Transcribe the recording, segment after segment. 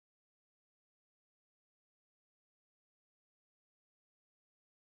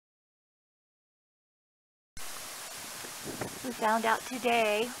We found out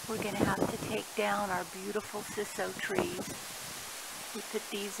today we're going to have to take down our beautiful sisso trees. We put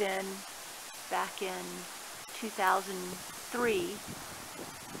these in back in 2003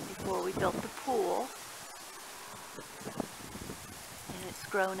 before we built the pool. And it's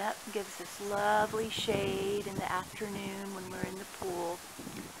grown up and gives us lovely shade in the afternoon when we're in the pool.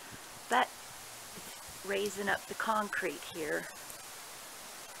 But it's raising up the concrete here.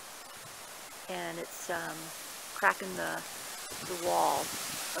 And it's cracking the wall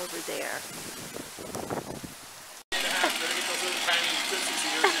over there.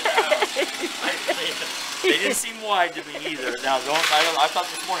 They didn't seem wide to me either. Now, I thought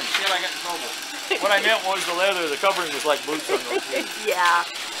this morning, shit, I got in trouble. What I meant was the leather, the covering was like boots on those trees. Yeah.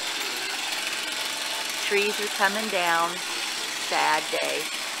 Trees are coming down. Sad day.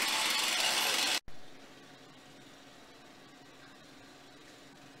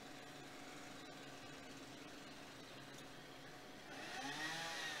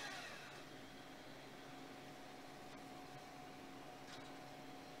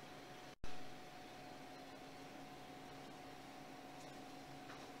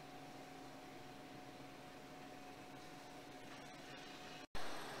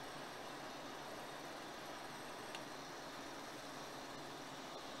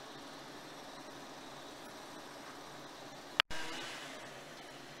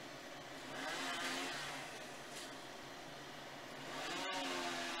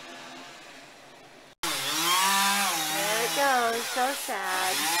 Oh, so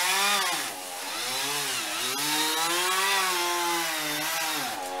sad.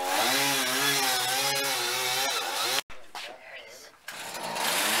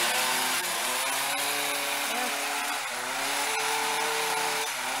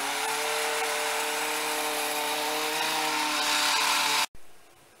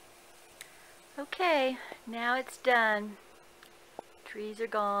 Okay, now it's done. Trees are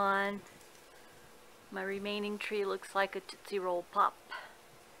gone. My remaining tree looks like a Tootsie Roll Pop.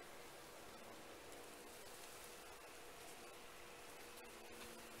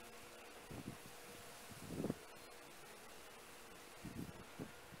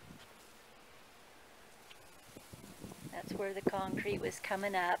 That's where the concrete was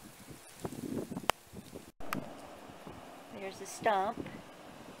coming up. There's the stump.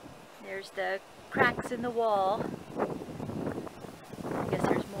 There's the cracks in the wall. I guess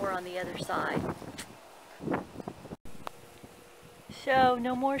there's more on the other side. So,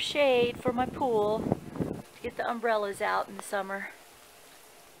 no more shade for my pool. Get the umbrellas out in the summer.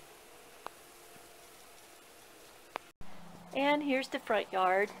 And here's the front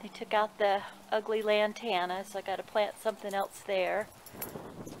yard. They took out the ugly lantana, so I got to plant something else there.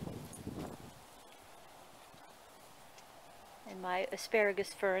 And my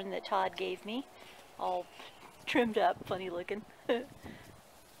asparagus fern that Todd gave me, all trimmed up, funny looking.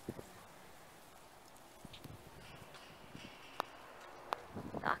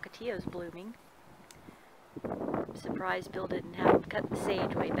 Ocotillo's blooming. I'm surprised Bill didn't have him cut the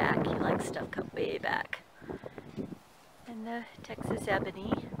sage way back. He likes stuff cut way back. And the Texas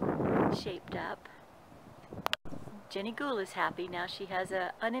ebony shaped up. Jenny Gould is happy now. She has an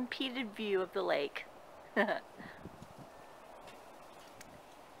unimpeded view of the lake.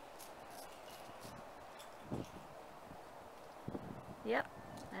 Yep,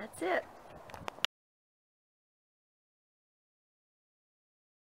 that's it.